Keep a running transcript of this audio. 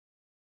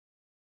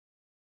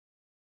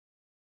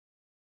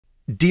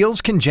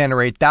Deals can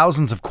generate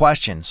thousands of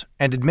questions,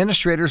 and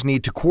administrators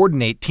need to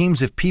coordinate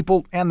teams of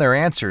people and their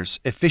answers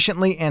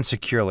efficiently and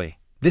securely.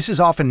 This is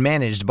often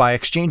managed by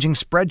exchanging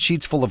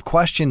spreadsheets full of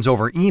questions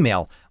over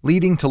email,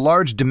 leading to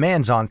large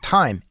demands on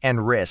time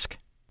and risk.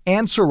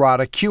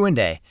 Ansarada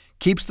Q&A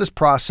keeps this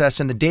process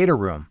in the data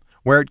room,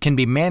 where it can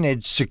be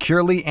managed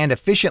securely and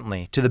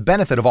efficiently to the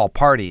benefit of all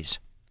parties.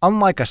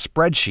 Unlike a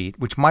spreadsheet,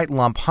 which might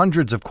lump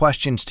hundreds of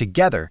questions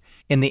together,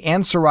 in the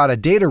Ansarada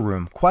Data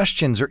Room,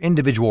 questions are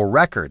individual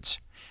records.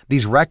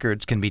 These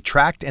records can be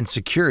tracked and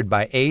secured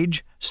by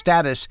age,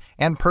 status,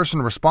 and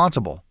person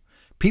responsible.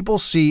 People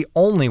see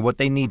only what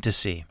they need to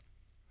see.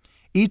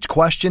 Each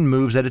question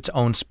moves at its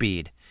own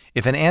speed.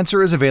 If an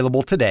answer is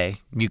available today,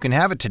 you can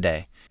have it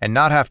today, and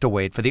not have to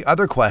wait for the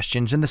other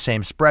questions in the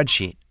same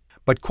spreadsheet.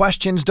 But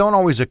questions don't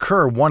always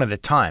occur one at a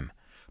time.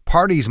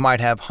 Parties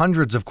might have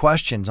hundreds of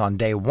questions on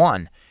day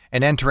one,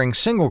 and entering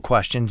single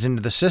questions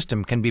into the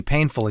system can be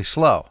painfully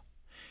slow.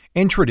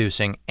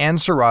 Introducing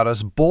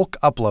Ansarada's bulk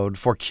upload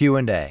for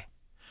Q&A.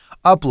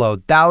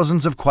 Upload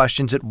thousands of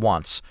questions at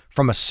once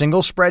from a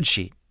single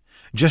spreadsheet.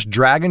 Just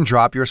drag and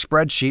drop your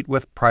spreadsheet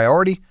with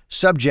priority,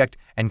 subject,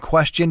 and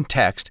question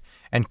text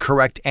and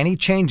correct any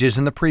changes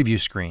in the preview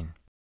screen.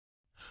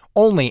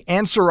 Only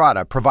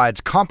Ansarada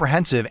provides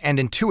comprehensive and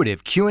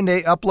intuitive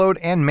Q&A upload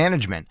and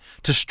management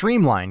to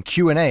streamline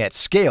Q&A at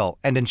scale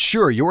and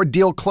ensure your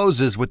deal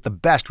closes with the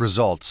best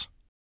results.